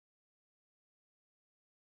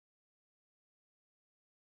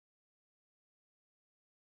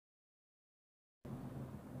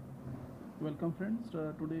Welcome friends.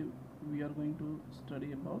 Today we are going to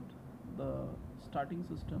study about the starting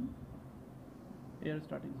system, air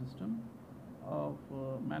starting system of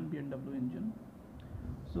man B&W engine.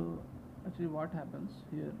 So actually what happens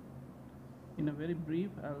here, in a very brief,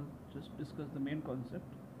 I'll just discuss the main concept.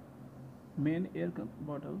 Main air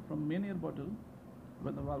bottle, from main air bottle,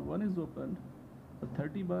 when the valve 1 is opened, the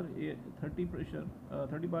 30 bar air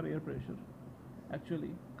pressure actually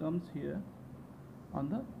comes here on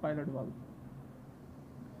the pilot valve,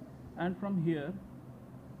 and from here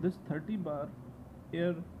this 30 bar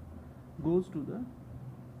air goes to the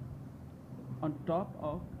on top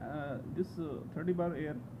of this 30 bar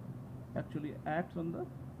air actually acts on the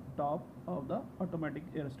top of the automatic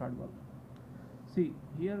air start valve. See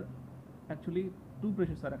here, actually two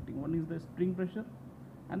pressures are acting. One is the spring pressure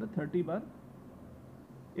and the 30 bar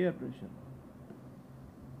air pressure,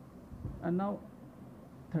 and now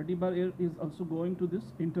 30 bar air is also going to this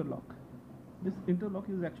interlock. This interlock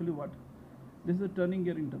is actually what? This is a turning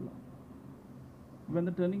gear interlock. When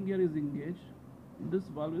the turning gear is engaged, this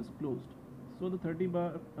valve is closed. So the 30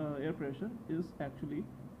 bar air pressure is actually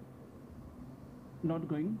not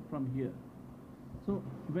going from here. So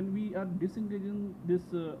when we are disengaging this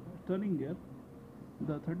turning gear,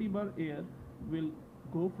 the 30 bar air will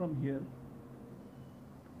go from here,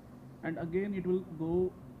 and again it will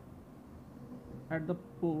go at the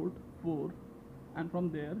port 4, and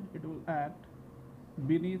from there it will act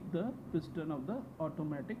beneath the piston of the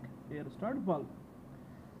automatic air start valve.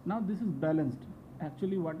 Now this is balanced.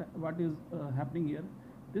 Actually what is happening here,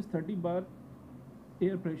 this 30 bar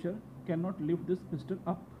air pressure cannot lift this piston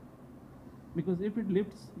up, because if it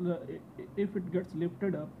gets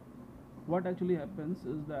lifted up, what actually happens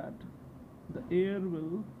is that the air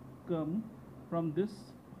will come from this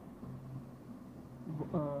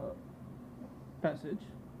passage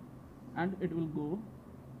and it will go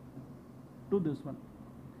to this one.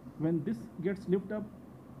 When this gets lifted up,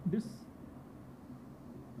 this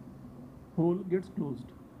hole gets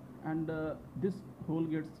closed and this hole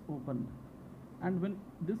gets opened, and when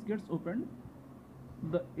this gets opened,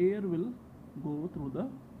 the air will go through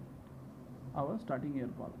our starting air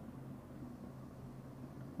valve.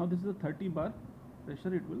 Now this is a 30 bar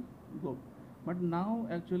pressure, it will go, but now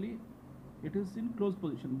actually it is in closed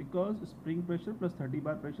position, because spring pressure plus 30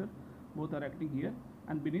 bar pressure both are acting here,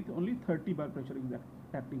 and beneath only 30 bar pressure is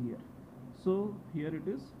acting here. So here it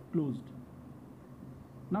is closed.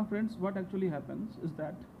 Now friends, what actually happens is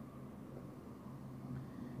that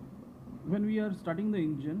when we are starting the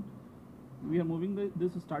engine, we are moving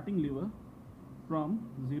this starting lever from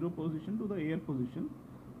 0 position to the air position.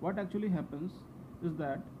 What actually happens is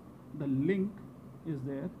that the link is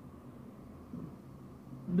there.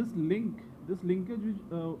 This linkage which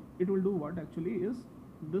it will do what actually is,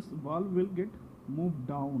 this valve will get moved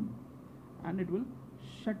down and it will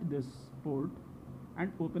shut this port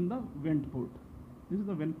and open the vent port. This is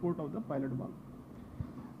the vent port of the pilot valve.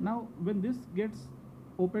 Now when this gets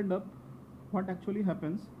opened up, what actually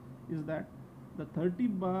happens is that the 30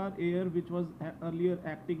 bar air which was earlier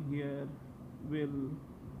acting here will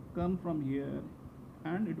come from here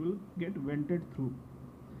and it will get vented through,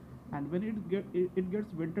 and when it gets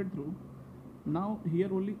vented through, now here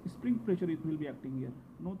only spring pressure it will be acting here,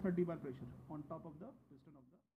 no 30 bar pressure on top of the